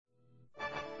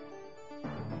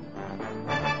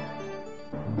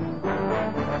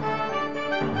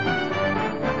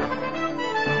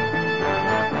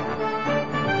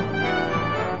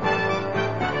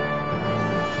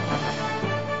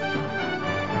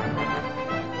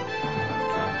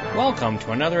Welcome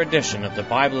to another edition of the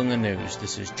Bible in the News.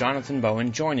 This is Jonathan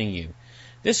Bowen joining you.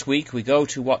 This week we go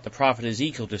to what the prophet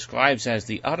Ezekiel describes as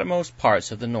the uttermost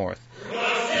parts of the north.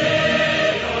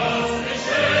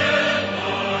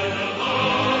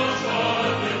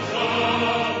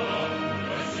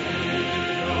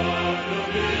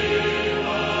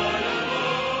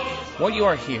 What you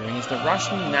are hearing is the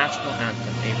Russian national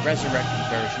anthem, a resurrected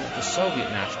version of the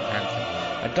Soviet national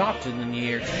anthem, adopted in the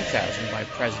year 2000 by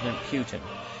President Putin.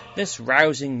 This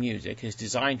rousing music is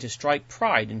designed to strike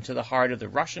pride into the heart of the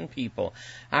Russian people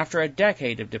after a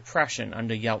decade of depression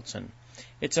under Yeltsin.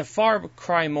 It's a far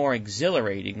cry more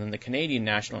exhilarating than the Canadian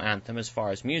national anthem as far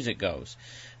as music goes.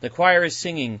 The choir is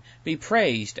singing, "Be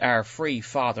praised, our free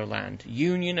fatherland,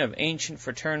 union of ancient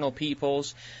fraternal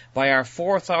peoples. By our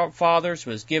forefathers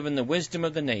was given the wisdom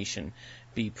of the nation.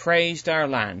 Be praised, our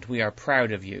land, we are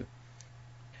proud of you."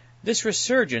 This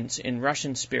resurgence in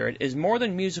Russian spirit is more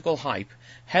than musical hype.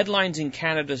 Headlines in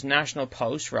Canada's National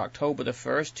Post for October the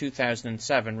 1st,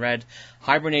 2007 read,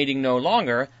 "Hibernating no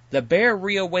longer, the bear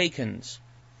reawakens."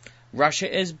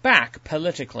 Russia is back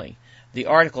politically. The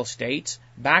article states,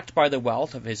 backed by the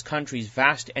wealth of his country's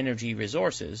vast energy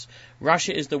resources,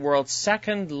 Russia is the world's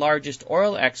second largest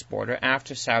oil exporter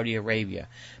after Saudi Arabia.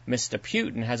 Mr.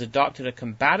 Putin has adopted a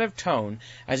combative tone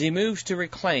as he moves to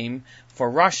reclaim for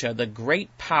Russia the great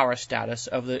power status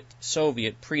of the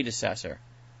Soviet predecessor.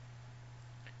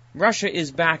 Russia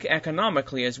is back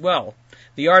economically as well.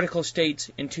 The article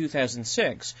states, in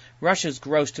 2006, Russia's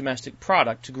gross domestic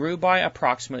product grew by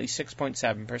approximately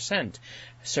 6.7%,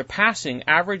 surpassing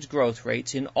average growth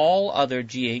rates in all other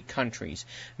G8 countries,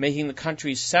 making the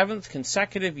country's seventh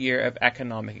consecutive year of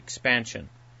economic expansion.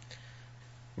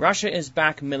 Russia is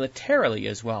back militarily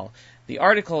as well. The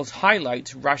article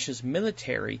highlights Russia's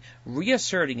military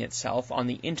reasserting itself on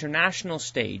the international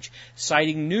stage,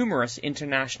 citing numerous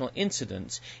international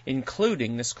incidents,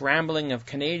 including the scrambling of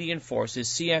Canadian forces'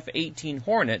 CF-18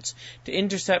 Hornets to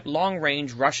intercept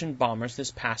long-range Russian bombers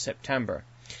this past September.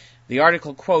 The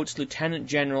article quotes Lieutenant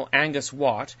General Angus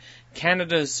Watt,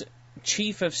 Canada's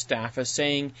Chief of Staff, as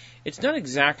saying, "It's not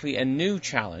exactly a new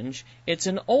challenge, it's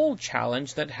an old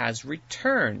challenge that has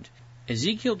returned."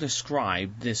 Ezekiel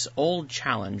described this old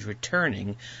challenge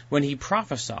returning when he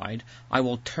prophesied, "I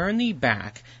will turn thee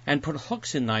back and put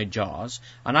hooks in thy jaws,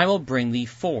 and I will bring thee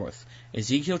forth."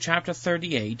 Ezekiel chapter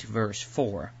 38, verse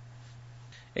 4.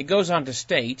 It goes on to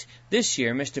state, this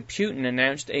year Mr. Putin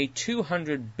announced a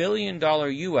 $200 billion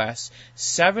U.S.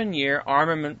 7-year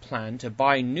armament plan to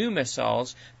buy new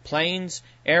missiles, planes,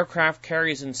 aircraft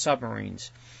carriers, and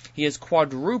submarines. He has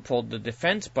quadrupled the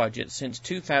defense budget since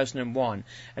 2001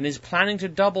 and is planning to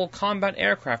double combat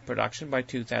aircraft production by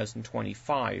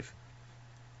 2025.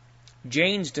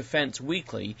 Jane's Defense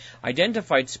Weekly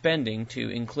identified spending to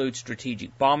include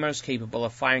strategic bombers capable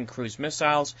of firing cruise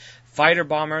missiles, fighter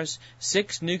bombers,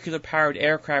 6 nuclear-powered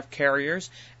aircraft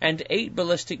carriers, and 8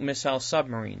 ballistic missile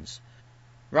submarines.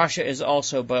 Russia is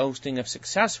also boasting of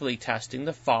successfully testing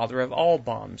the father of all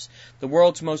bombs, the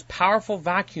world's most powerful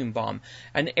vacuum bomb,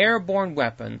 an airborne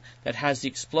weapon that has the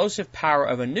explosive power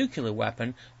of a nuclear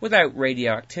weapon without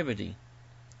radioactivity.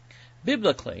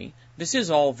 Biblically, this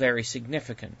is all very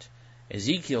significant.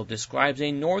 Ezekiel describes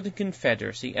a northern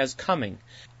confederacy as coming,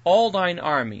 all thine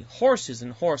army, horses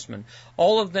and horsemen,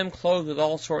 all of them clothed with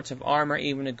all sorts of armor,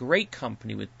 even a great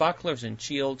company with bucklers and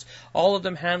shields, all of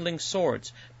them handling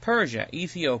swords, Persia,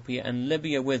 Ethiopia, and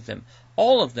Libya with them,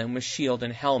 all of them with shield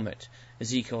and helmet.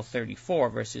 Ezekiel 34,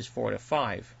 verses 4 to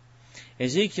 5.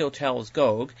 Ezekiel tells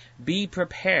Gog, "Be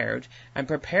prepared, and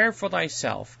prepare for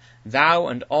thyself, thou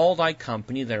and all thy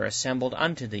company that are assembled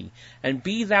unto thee, and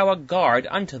be thou a guard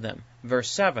unto them."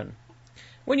 Verse 7.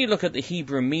 When you look at the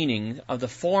Hebrew meaning of the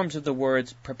forms of the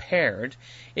words prepared,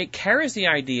 it carries the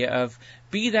idea of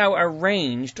be thou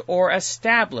arranged or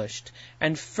established,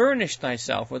 and furnish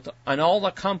thyself with and all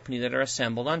the company that are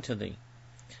assembled unto thee.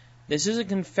 This is a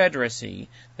confederacy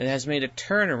that has made a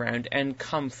turnaround and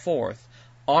come forth,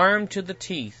 armed to the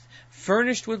teeth,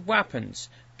 furnished with weapons,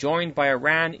 joined by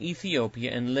Iran,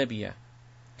 Ethiopia, and Libya.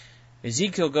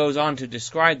 Ezekiel goes on to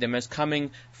describe them as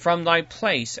coming from thy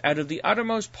place out of the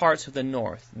uttermost parts of the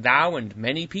north, thou and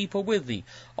many people with thee,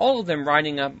 all of them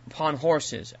riding upon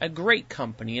horses, a great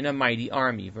company and a mighty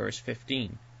army. Verse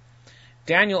 15.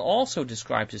 Daniel also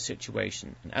describes the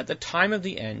situation. At the time of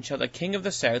the end shall the king of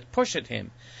the south push at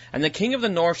him, and the king of the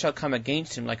north shall come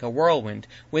against him like a whirlwind,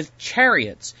 with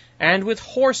chariots, and with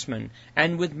horsemen,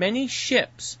 and with many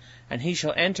ships, and he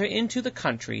shall enter into the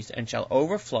countries, and shall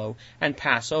overflow and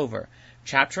pass over.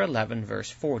 Chapter 11, verse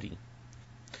 40.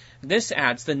 This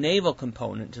adds the naval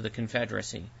component to the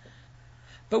confederacy.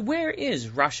 But where is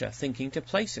Russia thinking to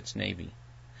place its navy?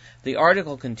 The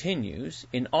article continues,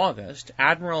 in August,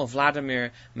 Admiral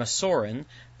Vladimir Masurin,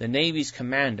 the Navy's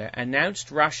commander, announced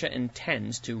Russia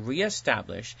intends to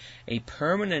re-establish a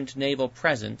permanent naval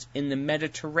presence in the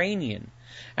Mediterranean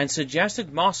and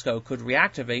suggested Moscow could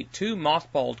reactivate 2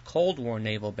 mothballed Cold War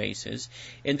naval bases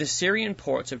in the Syrian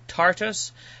ports of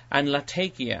Tartus and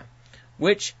Latakia,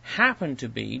 which happen to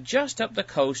be just up the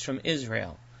coast from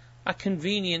Israel. A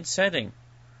convenient setting.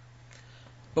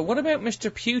 But what about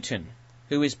Mr. Putin,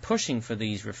 who is pushing for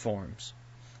these reforms?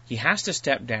 He has to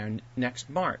step down next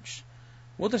March.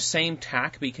 Will the same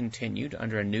tack be continued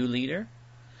under a new leader?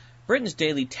 Britain's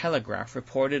Daily Telegraph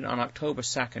reported on October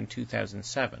 2,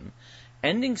 2007,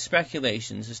 ending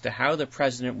speculations as to how the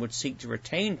president would seek to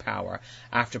retain power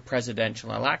after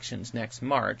presidential elections next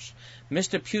March,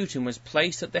 Mr. Putin was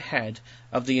placed at the head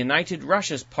of the United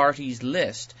Russia's Party's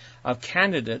list of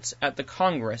candidates at the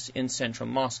Congress in central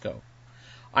Moscow.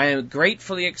 I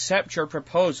gratefully accept your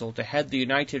proposal to head the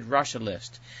United Russia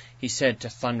list, he said to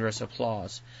thunderous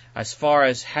applause. As far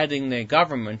as heading the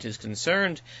government is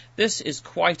concerned, this is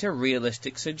quite a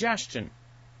realistic suggestion.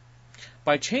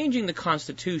 By changing the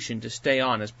constitution to stay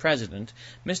on as president,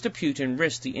 Mr. Putin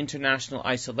risked the international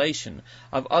isolation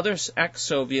of other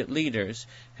ex-Soviet leaders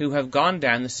who have gone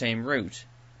down the same route.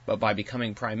 But by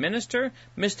becoming prime minister,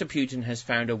 Mr. Putin has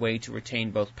found a way to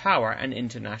retain both power and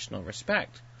international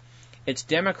respect. It's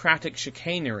democratic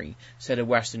chicanery, said a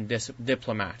Western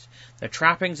diplomat, the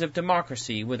trappings of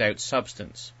democracy without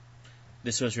substance.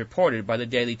 This was reported by the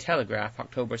Daily Telegraph,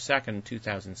 October 2,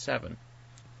 2007.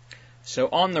 So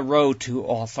on the road to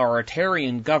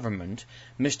authoritarian government,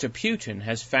 Mr. Putin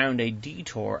has found a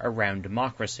detour around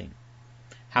democracy.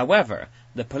 However,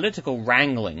 the political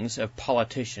wranglings of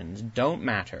politicians don't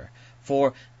matter,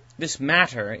 for this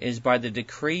matter is by the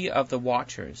decree of the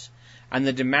watchers, and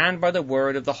the demand by the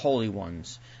word of the holy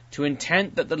ones, to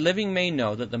intent that the living may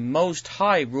know that the Most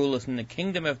High ruleth in the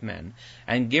kingdom of men,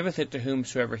 and giveth it to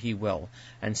whomsoever he will,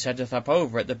 and setteth up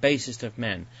over it the basest of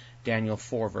men. Daniel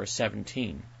 4, verse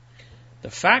 17. The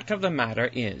fact of the matter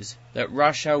is that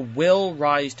Russia will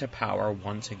rise to power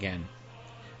once again,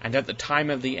 and at the time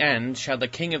of the end shall the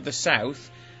king of the south,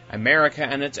 America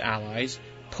and its allies,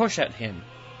 push at him,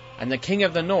 and the king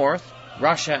of the north,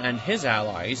 Russia and his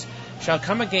allies, shall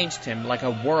come against him like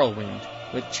a whirlwind,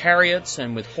 with chariots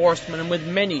and with horsemen and with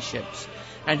many ships,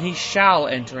 and he shall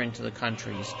enter into the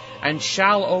countries, and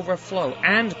shall overflow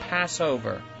and pass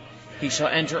over. He shall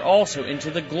enter also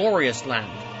into the glorious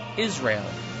land, Israel,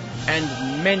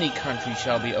 and many countries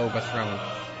shall be overthrown.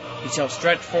 He shall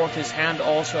stretch forth his hand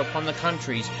also upon the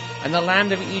countries, and the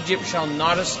land of Egypt shall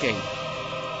not escape.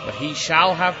 But he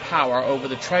shall have power over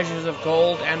the treasures of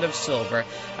gold and of silver,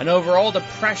 and over all the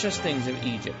precious things of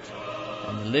Egypt.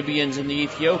 And the Libyans and the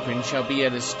Ethiopians shall be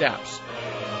at his steps.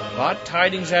 But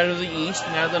tidings out of the east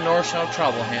and out of the north shall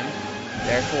trouble him.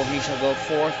 Therefore he shall go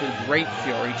forth with great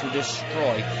fury to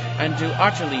destroy, and to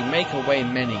utterly make away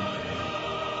many.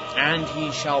 And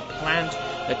he shall plant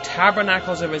the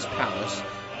tabernacles of his palace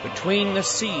between the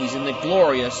seas in the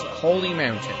glorious holy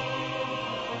mountain.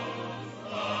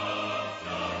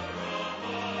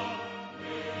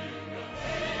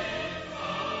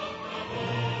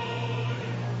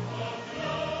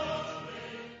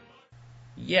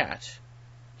 Yet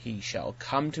he shall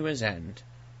come to his end,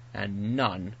 and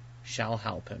none shall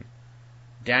help him.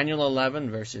 Daniel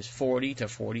 11, verses 40 to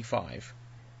 45.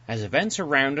 As events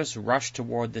around us rush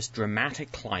toward this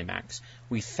dramatic climax,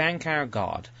 we thank our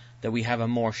God that we have a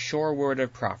more sure word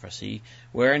of prophecy,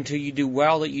 whereunto you do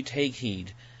well that you take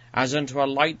heed, as unto a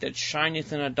light that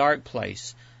shineth in a dark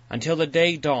place, until the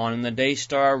day dawn and the day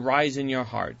star rise in your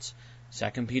hearts.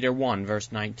 2 Peter 1,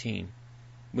 verse 19.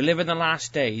 We live in the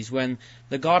last days, when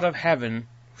the God of heaven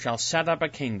shall set up a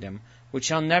kingdom which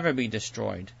shall never be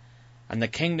destroyed, and the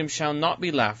kingdom shall not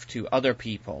be left to other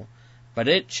people, but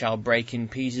it shall break in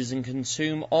pieces and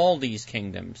consume all these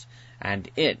kingdoms, and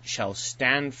it shall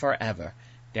stand forever.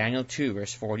 Daniel 2,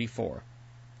 verse 44.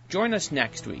 Join us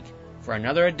next week for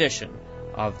another edition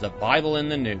of The Bible in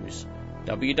the News.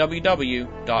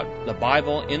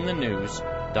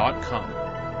 www.thebibleinthenews.com